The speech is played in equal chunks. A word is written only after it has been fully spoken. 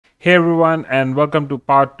Hey everyone, and welcome to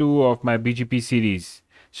part 2 of my BGP series.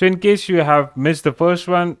 So in case you have missed the first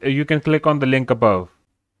one, you can click on the link above.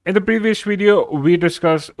 In the previous video, we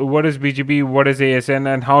discussed what is BGP, what is ASN,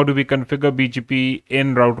 and how do we configure BGP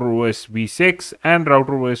in RouterOS v6 and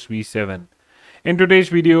RouterOS v7. In today's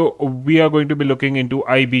video, we are going to be looking into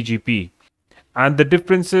iBGP and the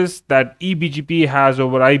differences that eBGP has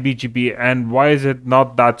over iBGP and why is it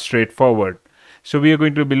not that straightforward. So we are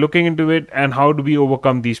going to be looking into it and how do we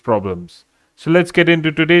overcome these problems. So let's get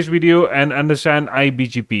into today's video and understand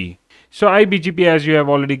iBGP. So iBGP, as you have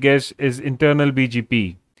already guessed, is internal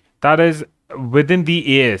BGP. That is within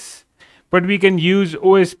the AS. But we can use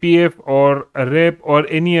OSPF or REP or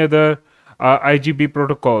any other IGP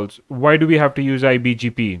protocols. Why do we have to use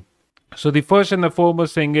iBGP? So the first and the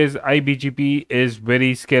foremost thing is iBGP is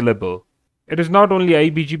very scalable. It is not only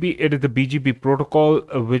iBGP, it is the BGP protocol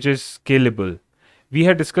which is scalable. We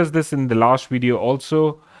had discussed this in the last video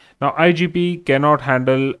also. Now IGP cannot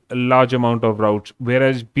handle a large amount of routes,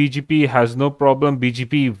 whereas BGP has no problem.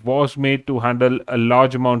 BGP was made to handle a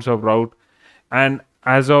large amounts of route, and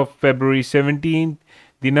as of February 17th,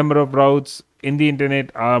 the number of routes in the internet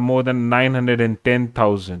are more than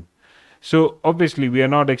 910,000. So obviously we are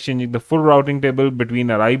not exchanging the full routing table between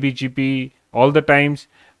our iBGP all the times,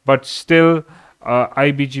 but still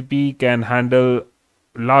iBGP can handle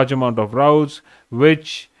large amount of routes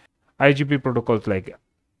which IGP protocols like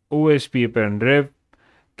OSPF and REP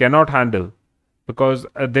cannot handle, because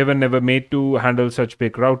they were never made to handle such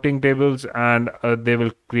big routing tables, and they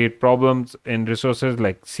will create problems in resources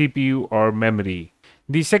like CPU or memory.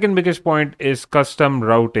 The second biggest point is custom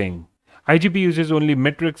routing. IGP uses only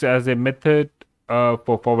metrics as a method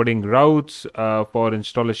for forwarding routes, for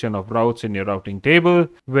installation of routes in your routing table,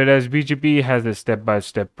 whereas BGP has a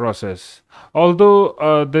step-by-step process.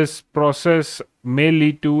 Although this process may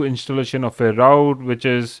lead to installation of a route which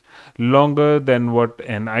is longer than what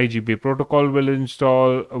an IGP protocol will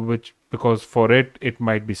install, because for it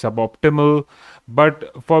might be suboptimal,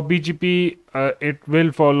 but for BGP it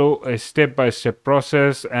will follow a step-by-step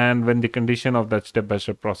process, and when the condition of that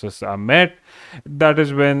step-by-step process are met, that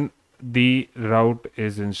is when the route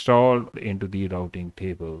is installed into the routing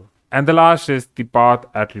table. And the last is the path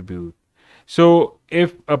attribute. So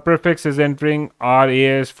if a prefix is entering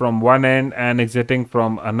RAS from one end and exiting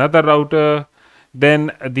from another router,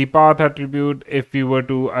 then the path attribute, if we were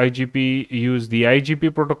to IGP use the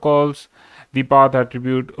IGP protocols, the path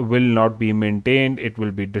attribute will not be maintained, it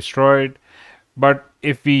will be destroyed. But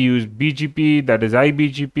if we use BGP, that is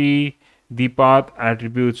iBGP, the path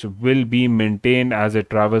attributes will be maintained as it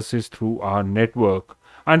traverses through our network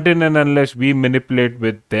until and unless we manipulate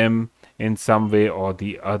with them in some way or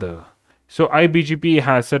the other. So iBGP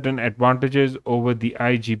has certain advantages over the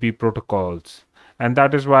IGP protocols, and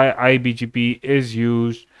that is why iBGP is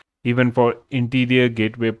used even for interior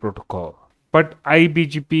gateway protocol. But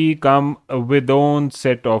iBGP come with own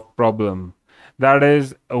set of problem. That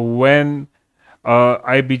is when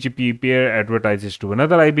iBGP pair advertises to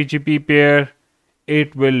another iBGP pair,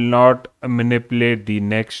 it will not manipulate the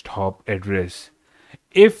next hop address.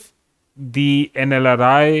 If the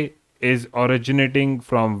NLRI is originating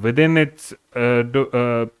from within its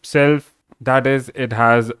self, that is, it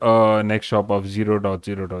has a next hop of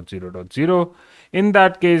 0.0.0.0. In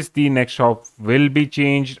that case, the next hop will be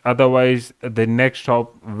changed. Otherwise, the next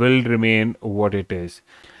hop will remain what it is.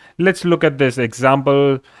 Let's look at this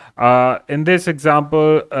example. In this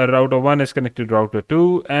example, router 1 is connected to router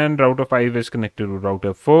 2 and router 5 is connected to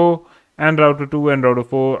router 4, and router 2 and router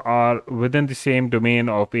 4 are within the same domain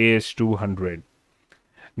of AS200.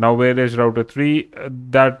 Now where is router 3?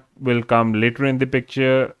 That will come later in the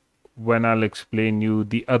picture when I'll explain you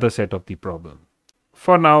the other set of the problem.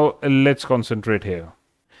 For now, let's concentrate here.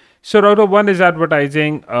 So router 1 is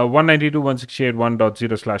advertising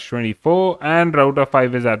 192.168.1.0/24 and router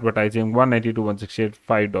 5 is advertising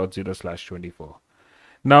 192.168.5.0/24.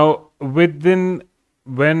 Now when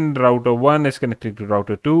router 1 is connected to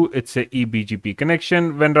router 2, it's a eBGP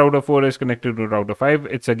connection. When router 4 is connected to router 5,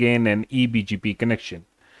 it's again an eBGP connection.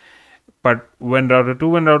 But when router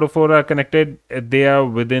 2 and router 4 are connected, they are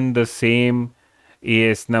within the same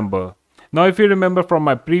AS number. Now if you remember from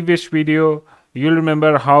my previous video, you'll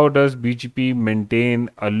remember how does BGP maintain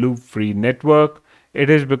a loop-free network. It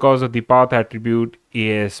is because of the path attribute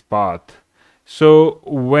AS path. So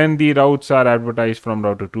when the routes are advertised from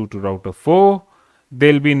router 2 to router 4,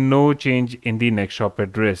 there'll be no change in the next hop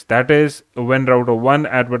address. That is, when router 1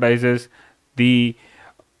 advertises the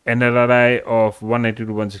NLRI of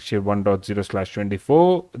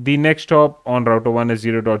 192.168.1.0/24, the next hop on router 1 is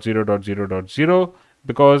 0.0.0.0,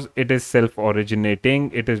 because it is self-originating,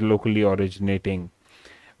 it is locally originating.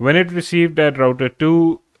 When it received at router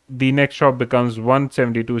 2, the next hop becomes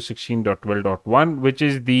 172.16.12.1, which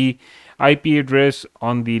is the IP address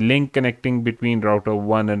on the link connecting between router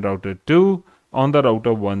 1 and router 2 on the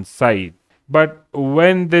router 1 side. But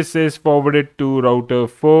when this is forwarded to router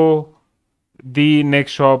 4, the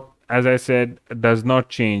next hop, as I said, does not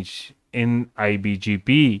change in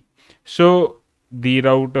iBGP. So the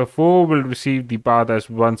router 4 will receive the path as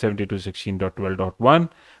 172.16.12.1,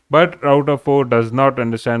 but router 4 does not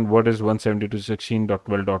understand what is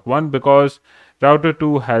 172.16.12.1 because router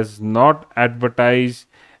 2 has not advertised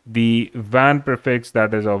the WAN prefix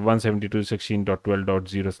that is of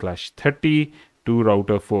 172.16.12.0/30 to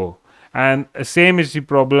router 4. And same is the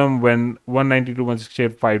problem when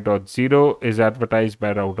 192.168.5.0 is advertised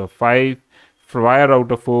by router 5 via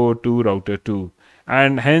router 4 to router 2.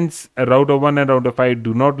 And hence router 1 and router 5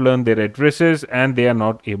 do not learn their addresses and they are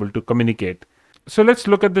not able to communicate. So let's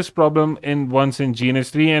look at this problem once in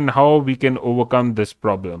GNS3 and how we can overcome this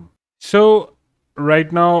problem. So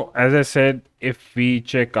right now, as I said, if we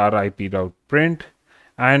check our IP route print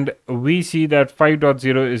and we see that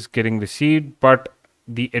 5.0 is getting received, but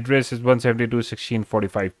the address is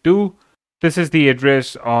 172.16.45.2. This is the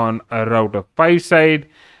address on a router 5 side,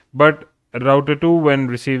 but router 2 when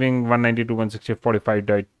receiving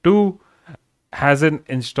 192.168.45.2 hasn't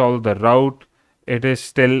installed the route. It is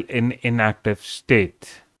still in inactive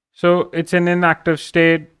state. So it's an inactive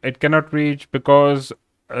state. It cannot reach because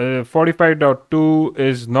 45.2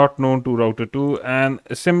 is not known to router 2, and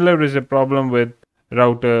similar is a problem with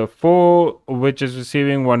router 4, which is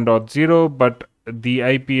receiving 1.0, but the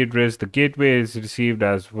IP address, the gateway, is received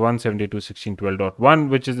as 172.16.12.1,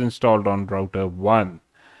 which is installed on router 1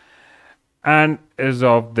 and is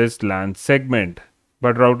of this LAN segment.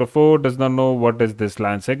 But router 4 does not know what is this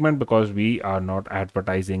LAN segment because we are not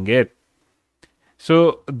advertising it.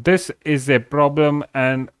 So this is a problem,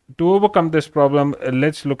 and to overcome this problem,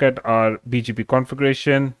 let's look at our BGP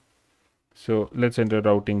configuration. So let's enter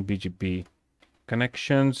routing BGP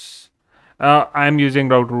connections. I'm using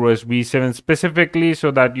RouterOS v7 specifically so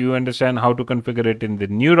that you understand how to configure it in the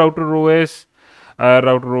new RouterOS.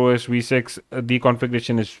 RouterOS v6, the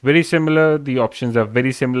configuration is very similar. The options are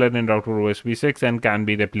very similar in RouterOS v6 and can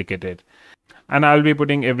be replicated. And I'll be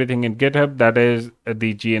putting everything in GitHub, that is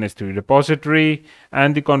the GNS3 repository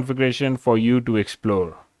and the configuration for you to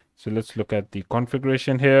explore. So let's look at the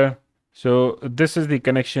configuration here. So this is the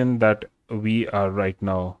connection that we are right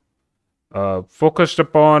now focused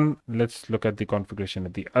upon. Let's look at the configuration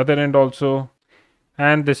at the other end also.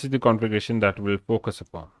 And this is the configuration that we'll focus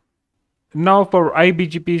upon. Now for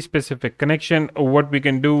iBGP specific connection, what we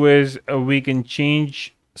can do is we can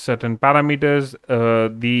change certain parameters.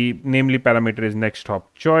 The namely parameter is next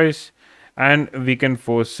hop choice, and we can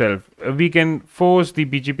force self. We can force the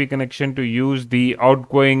BGP connection to use the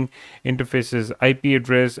outgoing interface's IP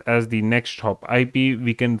address as the next hop IP.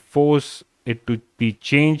 We can force it to be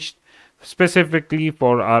changed specifically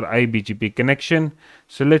for our iBGP connection.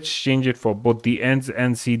 So let's change it for both the ends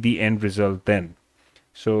and see the end result then.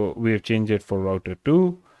 So we have changed it for router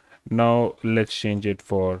 2. Now let's change it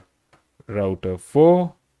for router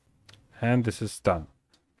 4, and this is done.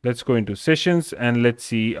 Let's go into sessions and let's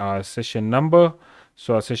see our session number.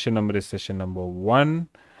 So our session number is session number 1.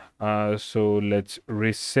 So let's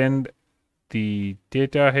resend the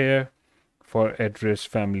data here for address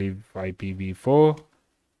family IPv4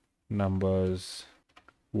 numbers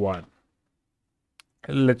 1.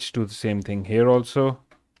 Let's do the same thing here also.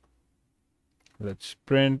 Let's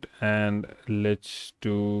print and let's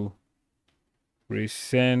do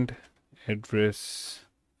resend address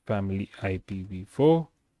family IPv4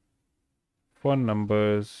 for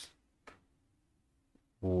numbers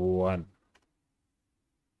 1.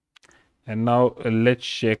 And now let's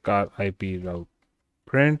check our IP route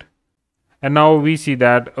print. And now we see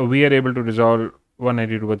that we are able to resolve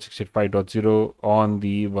 192.168.5.0 on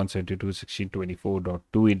the 172.16.24.2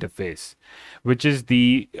 interface, which is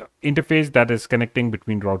the interface that is connecting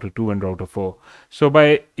between router 2 and router 4. So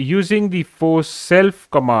by using the force self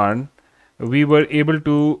command, we were able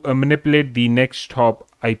to manipulate the next hop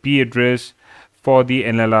IP address for the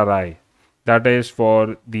NLRI. That is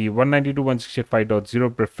for the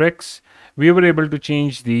 192.168.5.0 prefix. We were able to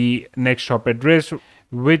change the next hop address,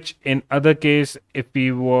 which in other case, if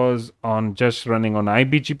we was on just running on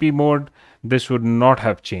iBGP mode, this would not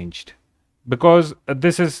have changed, because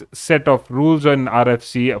this is set of rules on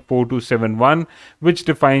RFC 4271, which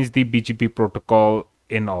defines the BGP protocol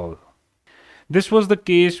in all. This was the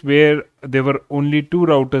case where there were only 2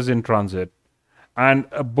 routers in transit, and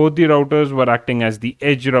both the routers were acting as the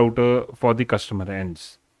edge router for the customer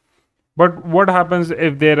ends. But what happens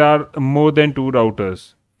if there are more than 2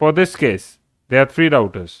 routers? For this case, there are 3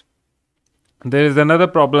 routers. There is another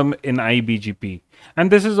problem in iBGP, and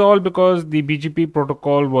this is all because the BGP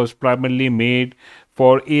protocol was primarily made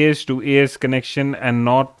for AS to AS connection and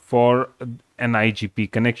not for an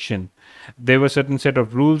IGP connection. There were certain set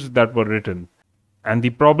of rules that were written, and the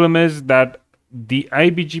problem is that the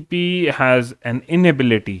iBGP has an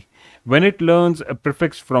inability. When it learns a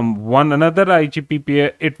prefix from another IGP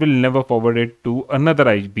pair, it will never forward it to another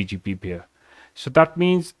iBGP pair. So that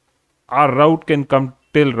means our route can come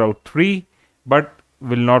till route 3 but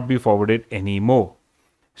will not be forwarded anymore.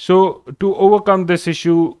 So to overcome this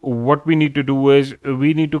issue, what we need to do is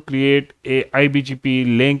we need to create a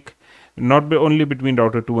iBGP link not only between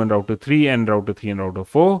router 2 and router 3 and router 3 and router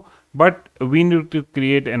 4, but we need to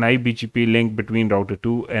create an iBGP link between router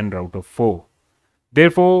 2 and router 4.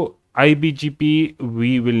 Therefore, iBGP,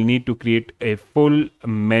 we will need to create a full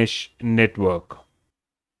mesh network.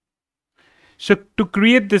 So to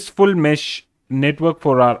create this full mesh network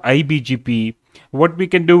for our iBGP, what we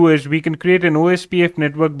can do is we can create an OSPF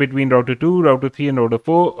network between router 2, router 3 and router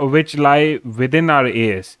 4, which lie within our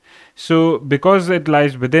AS. So because it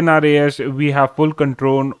lies within our AS, we have full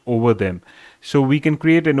control over them. So we can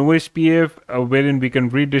create an OSPF wherein we can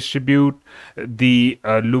redistribute the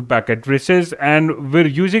loopback addresses, and we're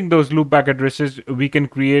using those loopback addresses. We can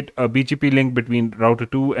create a BGP link between router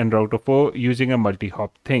 2 and router 4 using a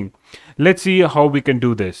multi-hop thing. Let's see how we can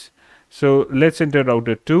do this. So let's enter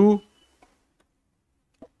router 2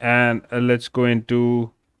 and let's go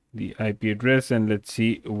into the IP address and let's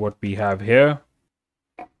see what we have here.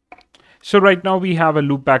 So right now we have a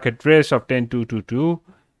loopback address of 10.2.2.2.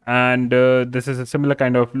 And this is a similar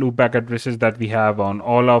kind of loopback addresses that we have on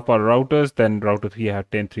all of our routers. Then router 3 have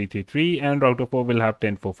 10.3.3.3 and router 4 will have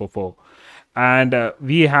 10.4.4.4. And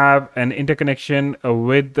we have an interconnection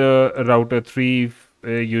with the router 3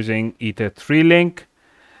 using Ether 3 link.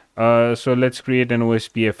 So let's create an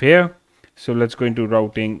OSPF here. So let's go into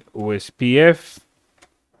routing OSPF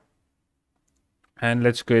and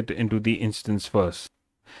let's get into the instance first.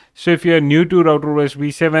 So if you are new to RouterOS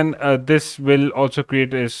v7, this will also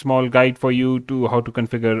create a small guide for you to how to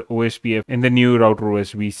configure OSPF in the new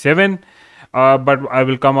RouterOS v7. But I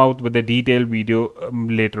will come out with a detailed video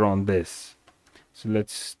later on this. So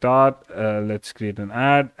let's start. Let's create an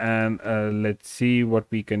ad and let's see what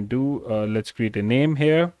we can do. Let's create a name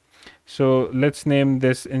here. So let's name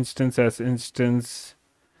this instance as instance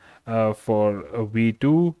for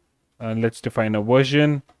v2. Let's define a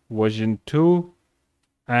version 2.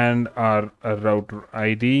 And our router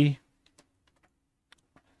ID.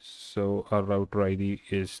 So our router ID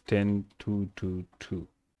is 10.2.2.2.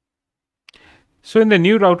 So in the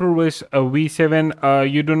new RouterOS v7,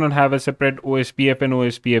 you do not have a separate OSPF and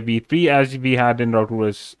OSPF v3 as we had in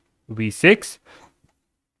RouterOS v6.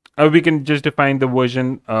 We can just define the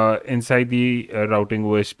version inside the routing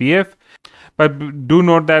OSPF. But do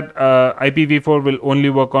note that IPv4 will only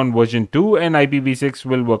work on version 2 and IPv6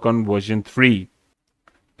 will work on version 3.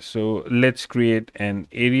 So let's create an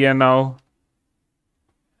area now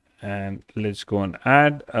and let's go and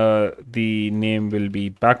add. The name will be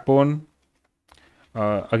backbone.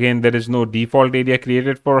 Again, there is no default area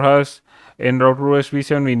created for us. In RouterOS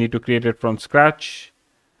v7, we need to create it from scratch.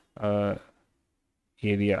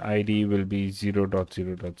 Area ID will be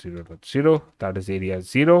 0.0.0.0. That is area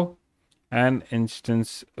 0. And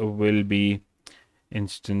instance will be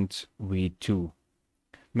instance v2.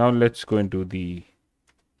 Now let's go into the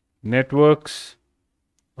networks,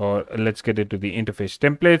 or let's get into the interface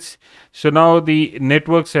templates. So now the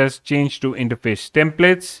networks has changed to interface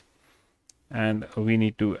templates, and we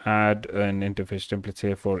need to add an interface template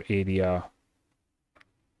here for area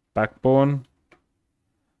backbone,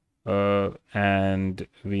 and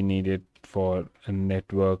we need it for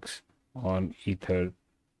networks on Ether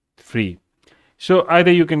 3. So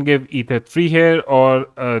either you can give Ether 3 here or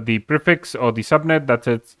the prefix or the subnet, that's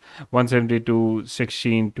it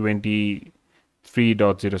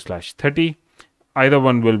 172.16.23.0/30. Either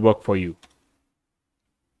one will work for you.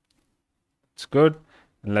 It's good.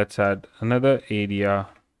 Let's add another area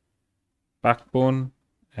backbone,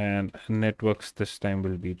 and networks this time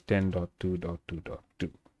will be 10.2.2.2.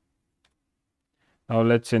 Now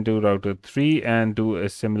let's into router 3 and do a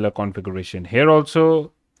similar configuration here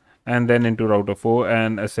also. And then into router 4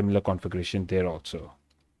 and a similar configuration there also.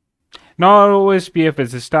 Now our OSPF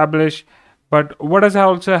is established, but what has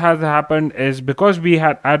also happened is because we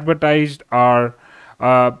had advertised our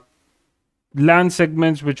LAN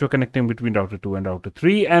segments which were connecting between router 2 and router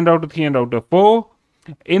 3 and router 3 and router 4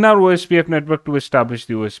 in our OSPF network to establish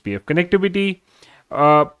the OSPF connectivity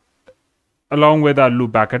along with our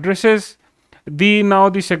loopback addresses. Now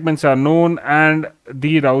the segments are known and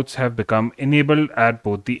the routes have become enabled at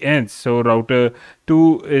both the ends. So router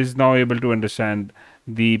 2 is now able to understand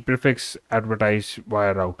the prefix advertise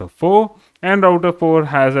via router 4, and router 4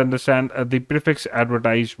 has understand the prefix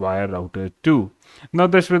advertise via router 2. Now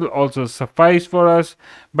this will also suffice for us,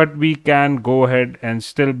 but we can go ahead and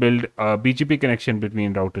still build a BGP connection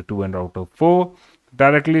between router 2 and router 4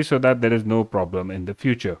 directly, so that there is no problem in the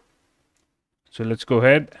future. So let's go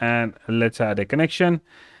ahead and let's add a connection.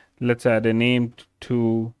 Let's add a name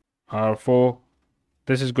to R4.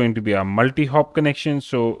 This is going to be a multi-hop connection.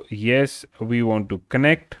 So yes, we want to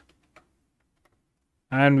connect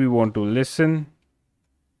and we want to listen.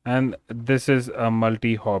 And this is a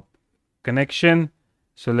multi-hop connection.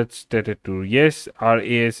 So let's set it to yes. Our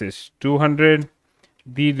AS is 200.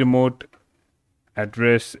 The remote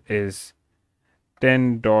address is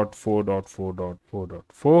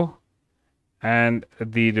 10.4.4.4.4. and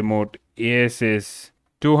the remote AS is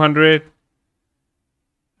 200,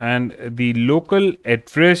 and the local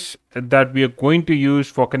address that we are going to use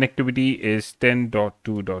for connectivity is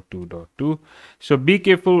 10.2.2.2. so be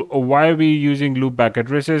careful why we're using loopback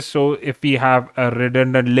addresses. So if we have a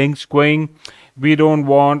redundant links going, we don't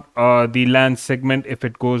want the LAN segment, if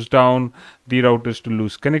it goes down, the routers to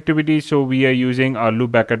lose connectivity. So we are using our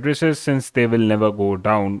loopback addresses since they will never go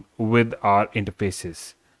down with our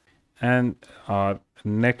interfaces. And our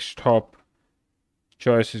next hop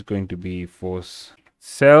choice is going to be for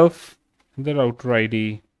self. The router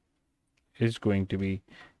ID is going to be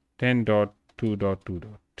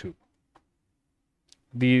 10.2.2.2.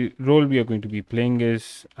 The role we are going to be playing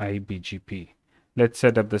is iBGP. Let's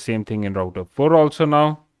set up the same thing in router 4 also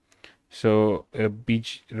now. So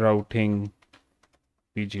routing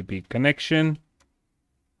BGP connection,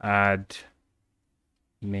 add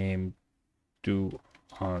name to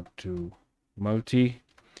R2 multi.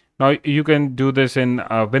 Now you can do this in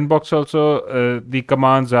Winbox also. The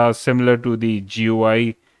commands are similar to the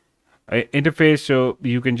GUI interface, so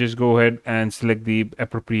you can just go ahead and select the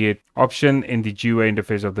appropriate option in the GUI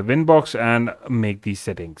interface of the Winbox and make these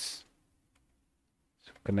settings.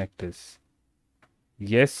 So connect is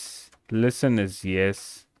yes, listen is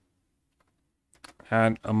yes,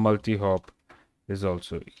 and a multi-hop is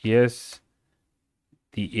also yes.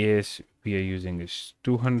 The AS we are using is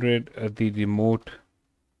 200. The remote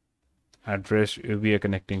address we are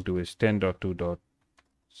connecting to is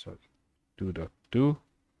 10.2.2.2.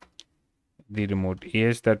 The remote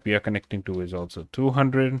AS that we are connecting to is also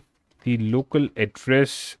 200. The local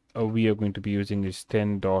address we are going to be using is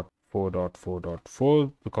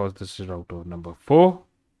 10.4.4.4 because this is router number 4.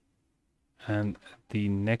 And the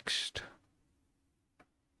next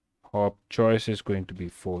hop choice is going to be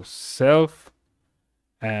for self.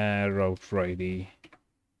 And router ID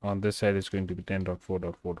on this side is going to be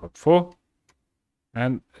 10.4.4.4,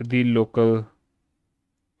 and the local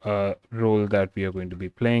role that we are going to be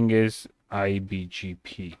playing is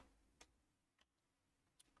iBGP.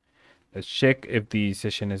 Let's check if the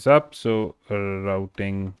session is up. So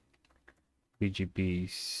routing BGP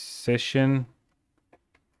session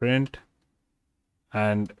print,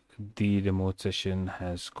 and the remote session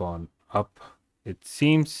has gone up, it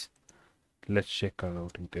seems. Let's check our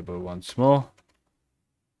routing table once more.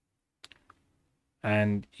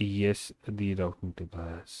 And yes, the routing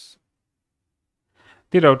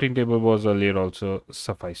table was earlier also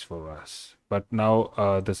suffice for us, but now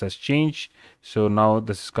this has changed. So now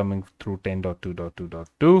this is coming through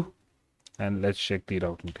 10.2.2.2, and let's check the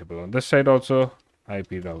routing table on this side also.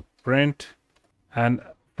 IP route print, and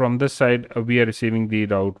from this side we are receiving the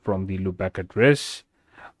route from the loopback address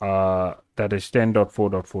that is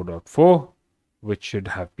 10.4.4.4, which should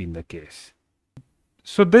have been the case.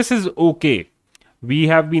 So this is okay. We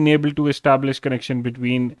have been able to establish connection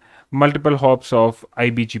between multiple hops of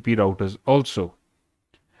iBGP routers also.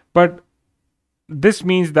 But this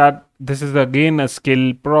means that this is again a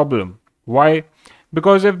skill problem. Why?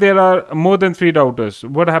 Because if there are more than 3 routers,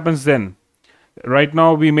 what happens then? Right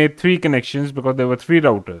now we made 3 connections because there were 3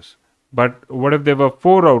 routers. But what if there were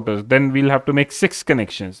 4 routers? Then we'll have to make 6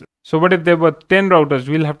 connections. So what if there were 10 routers?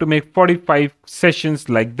 We'll have to make 45 sessions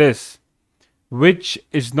like this, which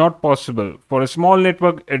is not possible. For a small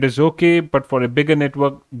network, it is okay, but for a bigger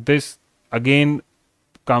network, this again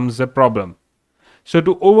comes a problem. So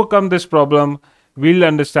to overcome this problem, we'll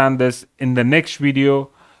understand this in the next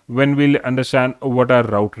video when we'll understand what are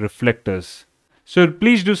route reflectors. So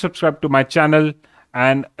please do subscribe to my channel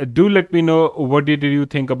and do let me know what did you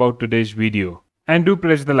think about today's video. And do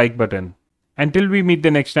press the like button. Until we meet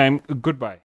the next time, goodbye.